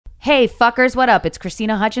Hey, fuckers, what up? It's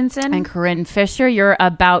Christina Hutchinson. And Corinne Fisher. You're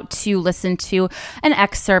about to listen to an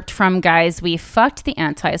excerpt from Guys We Fucked, the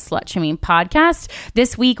Anti-Slut-Shaming podcast.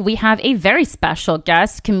 This week, we have a very special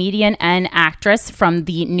guest, comedian and actress from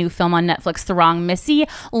the new film on Netflix, The Wrong Missy,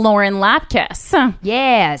 Lauren Lapkus.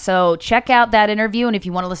 Yeah, so check out that interview. And if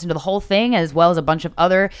you want to listen to the whole thing, as well as a bunch of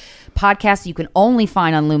other podcasts you can only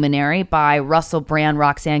find on Luminary by Russell Brand,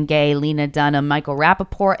 Roxane Gay, Lena Dunham, Michael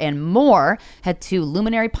Rappaport, and more, head to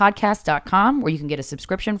luminarypodcast.com where you can get a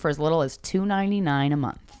subscription for as little as $2.99 a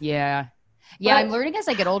month. Yeah. Yeah, I'm learning as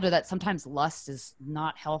I get older that sometimes lust is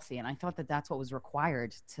not healthy, and I thought that that's what was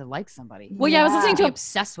required to like somebody. Well, I was listening to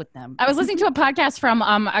obsessed with them. I was listening to a podcast from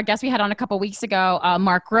a guest we had on a couple weeks ago,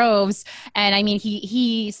 Mark Groves, and I mean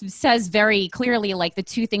he says very clearly like the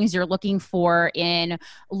two things you're looking for in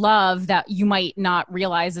love that you might not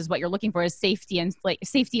realize is what you're looking for is safety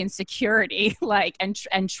and security, like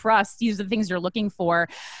and trust. These are the things you're looking for,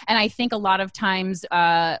 and I think a lot of times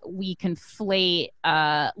we conflate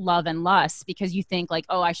love and lust. Because you think like,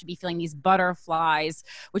 oh, I should be feeling these butterflies,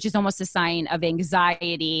 which is almost a sign of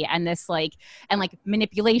anxiety and this like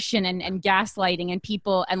manipulation and gaslighting and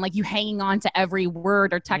people and like you hanging on to every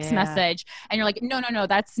word or text message. And you're like, no,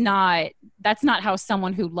 that's not how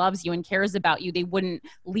someone who loves you and cares about you, they wouldn't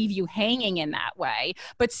leave you hanging in that way.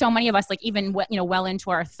 But so many of us, like even, well into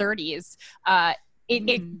our 30s,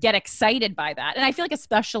 it get excited by that. And I feel like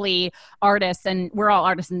especially artists, and we're all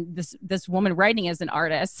artists, and this woman writing is an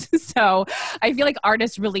artist. So I feel like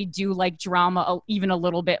artists really do like drama even a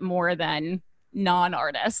little bit more than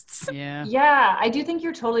non-artists. Yeah, I do think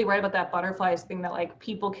you're totally right about that butterflies thing, that like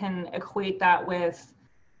people can equate that with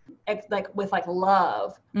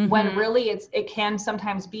love, when really it can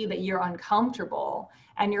sometimes be that you're uncomfortable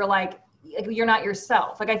and you're like you're not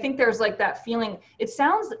yourself. Like I think there's like that feeling. It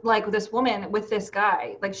sounds like this woman with this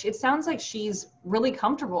guy, like it sounds like she's really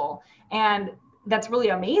comfortable, and that's really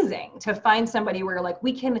amazing to find somebody where like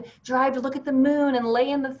we can drive to look at the moon and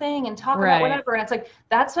lay in the thing and talk about whatever. And it's like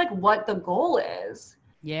that's like what the goal is.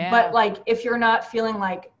 Yeah. But like if you're not feeling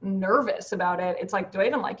like nervous about it, it's like, do I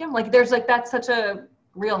even like him? Like there's like that's such a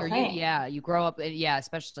real thing. You grow up.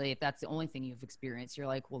 Especially if that's the only thing you've experienced, you're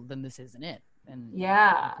like, well, then this isn't it. And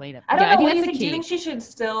I don't know. What do you think? Do you think she should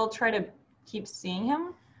still try to keep seeing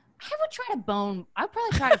him? I would try to bone. I'd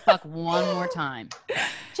probably try to fuck one more time,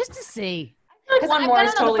 just to see. I feel like one more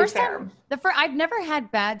is totally fair. I've never had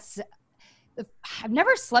I've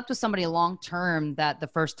never slept with somebody long term that the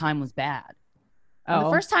first time was bad. When the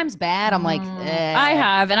first time's bad, I'm like, I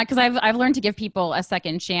have, and because I've learned to give people a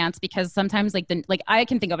second chance, because sometimes like I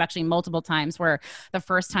can think of actually multiple times where the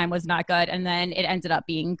first time was not good and then it ended up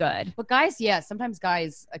being good. But guys, sometimes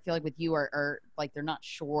guys, I feel like with you are like they're not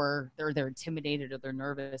sure, they're intimidated or they're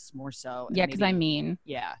nervous more so. Yeah, because I'm mean.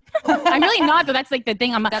 Yeah, I'm really not, but that's like the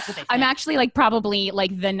thing. That's what they think. I'm actually like probably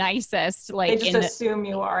like the nicest. Like they just assume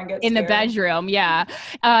you are and get in scared. the bedroom. Yeah,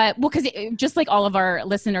 well, because just like all of our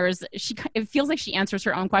listeners, it feels like she answers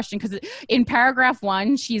her own question, because in paragraph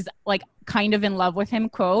 1 she's like kind of in love with him,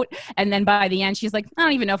 quote, and then by the end she's like, I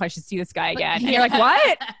don't even know if I should see this guy again. And you're like,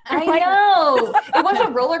 what? I know. It was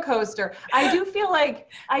a roller coaster. I feel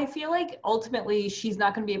like ultimately she's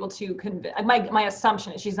not going to be able to my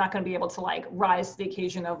assumption is she's not going to be able to like rise to the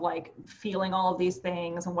occasion of like feeling all of these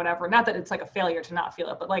things and whatever. Not that it's like a failure to not feel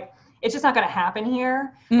it, but like it's just not going to happen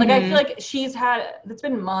here. Like I feel like it's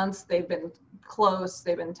been months, they've been close,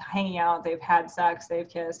 they've been hanging out, they've had sex, they've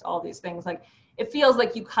kissed, all these things. Like it feels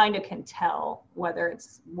like you kind of can tell whether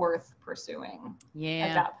it's worth pursuing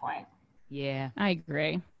at that point. Yeah, I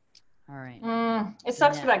agree. All right. It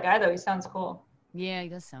sucks for that guy though. He sounds cool. Yeah, he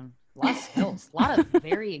does sound a lot of skills, a lot of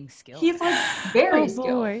varying skills. He's like very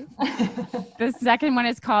skilled. The second one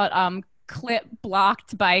is called clip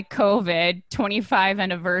blocked by COVID, 25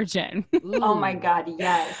 and a virgin. Oh my God,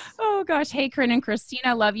 yes. Oh gosh. Hey, Corinne and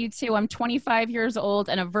Christina, love you too. I'm 25 years old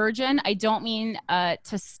and a virgin. I don't mean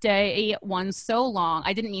to stay one so long.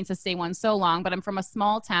 I didn't mean to stay one so long, but I'm from a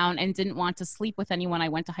small town and didn't want to sleep with anyone I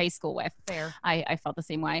went to high school with. Fair. I felt the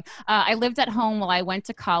same way. I lived at home while I went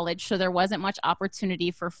to college, so there wasn't much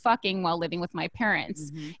opportunity for fucking while living with my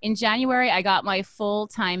parents. In January, I got my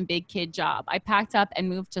full-time big kid job. I packed up and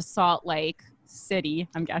moved to Salt Lake City,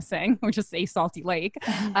 I'm guessing, or just say Salty Lake.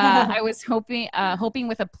 I was hoping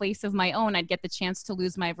with a place of my own, I'd get the chance to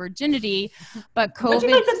lose my virginity, but COVID. Don't you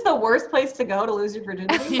think that's the worst place to go to lose your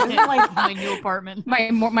virginity? Like my new apartment,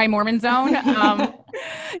 my Mormon zone.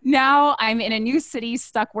 Now I'm in a new city,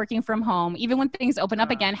 stuck working from home. Even when things open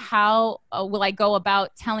up again, how will I go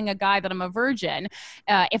about telling a guy that I'm a virgin?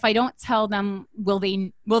 If I don't tell them, will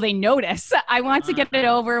they notice? I want to get it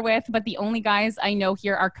over with, but the only guys I know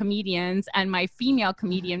here are comedians, and my female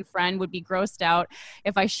comedian friend would be grossed out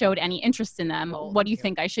if I showed any interest in them. What do you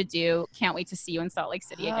think I should do? Can't wait to see you in Salt Lake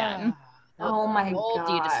City again. Oh my God.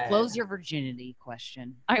 Do you disclose your virginity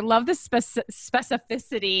question? I love the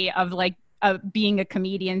specificity of like being a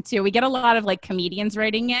comedian too. We get a lot of like comedians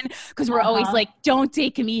writing in because we're always like, don't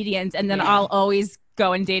date comedians. And then I'll always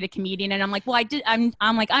go and date a comedian. And I'm like, well,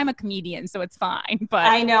 I'm like, I'm a comedian, so it's fine. But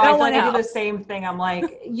I know, I feel like I do the same thing. I'm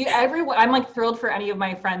like, I'm like thrilled for any of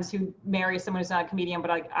my friends who marry someone who's not a comedian, but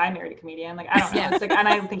like I married a comedian. Like, I don't know. It's like, and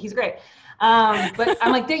I think he's great. But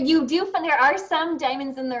I'm like, there are some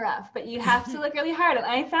diamonds in the rough, but you have to look really hard. And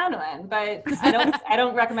I found one, but I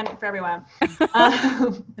don't recommend it for everyone.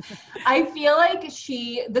 I feel like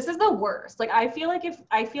this is the worst. Like, I feel like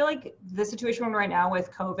the situation we're in right now with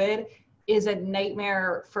COVID is a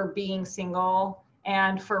nightmare for being single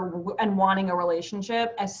and wanting a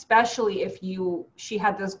relationship, especially if she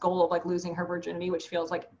had this goal of like losing her virginity, which feels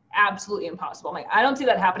like absolutely impossible. Like, I don't see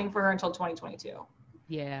that happening for her until 2022.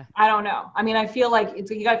 Yeah. I don't know. I mean, I feel like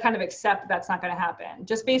you got to kind of accept that's not going to happen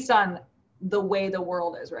just based on the way the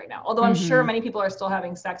world is right now. Although I'm sure many people are still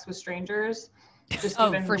having sex with strangers, just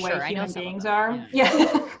given the way human beings are.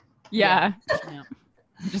 Yeah.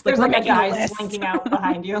 Just like, there's like a guy slinking out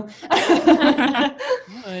behind you.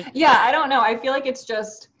 Yeah, I don't know. I feel like it's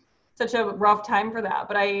just such a rough time for that.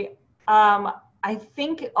 But I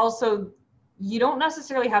think also you don't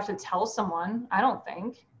necessarily have to tell someone, I don't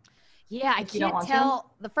think. Yeah, I can't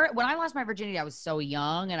tell. When I lost my virginity, I was so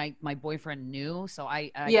young, and my boyfriend knew, so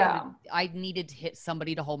I needed to hit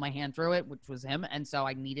somebody to hold my hand through it, which was him, and so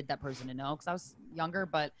I needed that person to know because I was younger.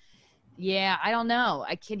 But yeah, I don't know.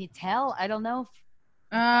 Can you tell? I don't know.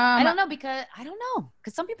 I don't know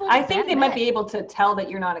because some people. I think they might be able to tell that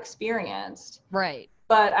you're not experienced, right?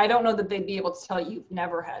 But I don't know that they'd be able to tell you've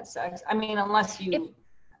never had sex. I mean, unless you.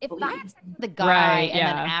 If I had the guy and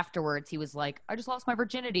then afterwards he was like, I just lost my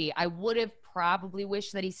virginity, I would have probably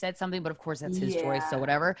wished that he said something, but of course that's his choice, so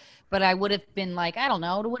whatever. But I would have been like, I don't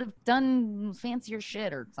know, would have done fancier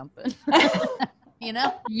shit or something. You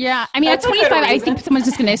know? Yeah. I mean, at 25, I think someone's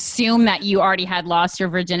just going to assume that you already had lost your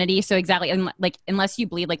virginity. So exactly, like unless you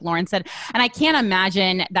bleed, like Lauren said. And I can't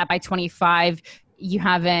imagine that by 25 you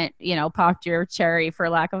haven't, popped your cherry, for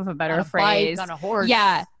lack of a better phrase. On a horse.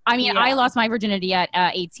 Yeah. I mean, I lost my virginity at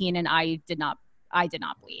 18 and I did not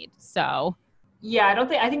bleed. So. Yeah,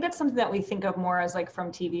 I think that's something that we think of more as like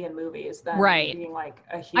from TV and movies than being like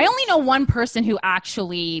a huge. I only know one person who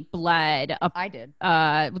actually bled. I did.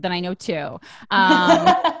 Then I know two.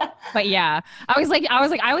 But yeah,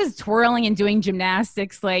 I was twirling and doing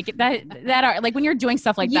gymnastics like that are like when you're doing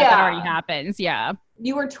stuff like that already happens. Yeah.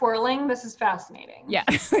 You were twirling. This is fascinating. Yeah,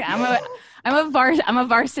 I'm a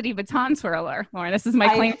varsity baton twirler, Lauren. This is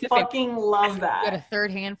my claim to fame. I fucking love that. You got a third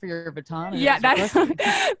hand for your baton. Yeah,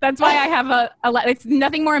 that's why I have it's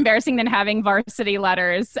nothing more embarrassing than having varsity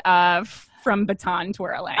letters from baton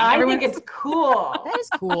twirling. I think it's cool. That is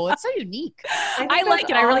cool. It's so unique. I like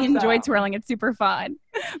it. Awesome. I really enjoy twirling. It's super fun.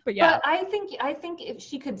 But yeah. But I think if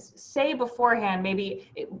she could say beforehand, maybe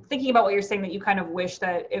thinking about what you're saying, that you kind of wish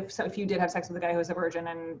that if you did have sex with a guy who was a virgin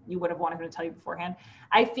and you would have wanted him to tell you beforehand,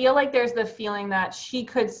 I feel like there's the feeling that she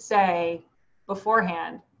could say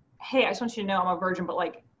beforehand, hey, I just want you to know I'm a virgin, but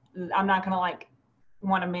like, I'm not going to like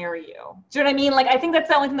want to marry you. Do you know what I mean? Like, I think that's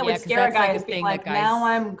the only thing that would scare a guy, is being like, now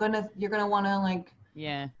you're going to want to like,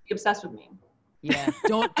 be obsessed with me. Yeah.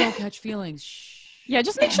 Don't catch feelings. Shh. Yeah,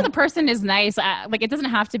 just make sure the person is nice. Like, it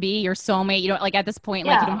doesn't have to be your soulmate. You don't, like, at this point,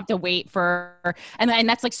 like, you don't have to wait for, and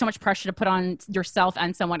that's like so much pressure to put on yourself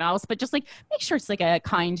and someone else. But just like make sure it's like a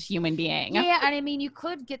kind human being. Yeah, and I mean, you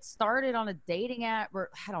could get started on a dating app,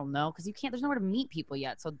 or I don't know, because there's nowhere to meet people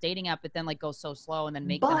yet. So dating app, but then like go so slow and then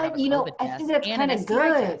make. Them have a COVID I think that's kind of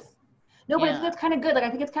good. No, but I think that's kind of good. Like, I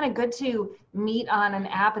think it's kind of good to meet on an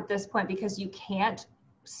app at this point, because you can't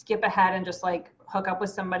skip ahead and just like hook up with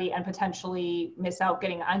somebody and potentially miss out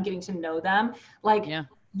getting to know them. Like,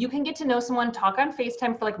 you can get to know someone, talk on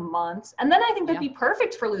FaceTime for like months. And then I think that'd be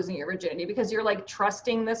perfect for losing your virginity, because you're like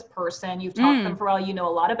trusting this person. You've talked to them for a while. You know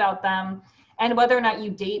a lot about them. And whether or not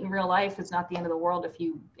you date in real life is not the end of the world if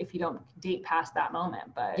you don't date past that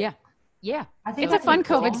moment. But yeah, I think it's a fun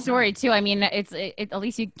COVID story too. I mean, at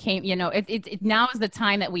least you came. It now is the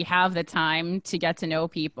time that we have the time to get to know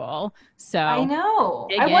people. So I know.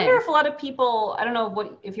 I wonder if a lot of people. I don't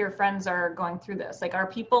know if your friends are going through this. Like, are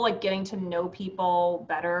people like getting to know people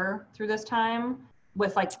better through this time?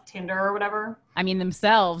 with like Tinder or whatever? I mean,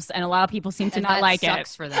 themselves, and a lot of people seem to And not that like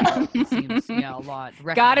sucks it. for them. It seems, a lot.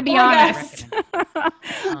 Gotta be Well, honest.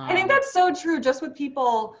 I think that's so true. Just with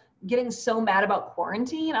people getting so mad about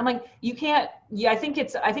quarantine, I'm like, you can't. Yeah, I think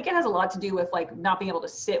it has a lot to do with like not being able to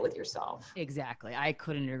sit with yourself. Exactly. I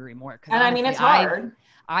couldn't agree more. And I mean, it's hard.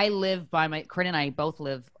 I live by Corinne and I both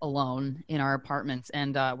live alone in our apartments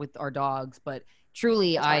and with our dogs, but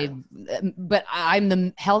truly I'm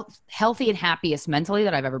the healthy and happiest mentally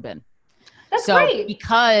that I've ever been. That's great.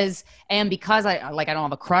 Because I don't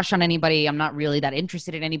have a crush on anybody. I'm not really that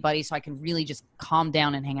interested in anybody. So I can really just calm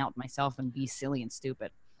down and hang out with myself and be silly and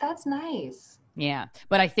stupid. That's nice. Yeah.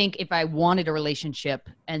 But I think if I wanted a relationship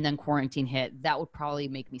and then quarantine hit, that would probably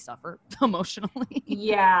make me suffer emotionally.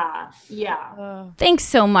 Yeah. Yeah. Thanks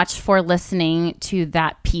so much for listening to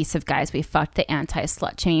that piece of Guys We Fucked, the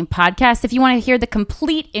Anti-Slut Shaming podcast. If you want to hear the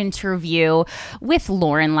complete interview with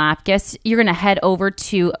Lauren Lapkus, you're going to head over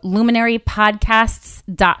to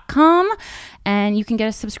luminarypodcasts.com and you can get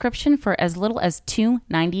a subscription for as little as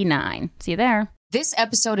 $2.99. See you there. This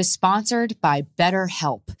episode is sponsored by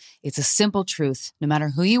BetterHelp. It's a simple truth. No matter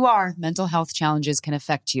who you are, mental health challenges can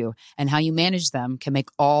affect you, and how you manage them can make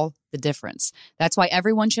all the difference. That's why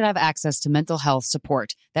everyone should have access to mental health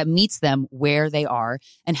support that meets them where they are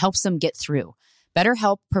and helps them get through.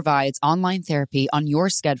 BetterHelp provides online therapy on your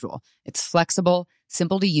schedule. It's flexible,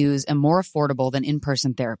 simple to use, and more affordable than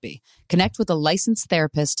in-person therapy. Connect with a licensed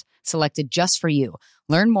therapist selected just for you.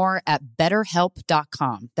 Learn more at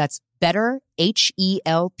BetterHelp.com. That's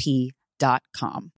BetterHelp.com.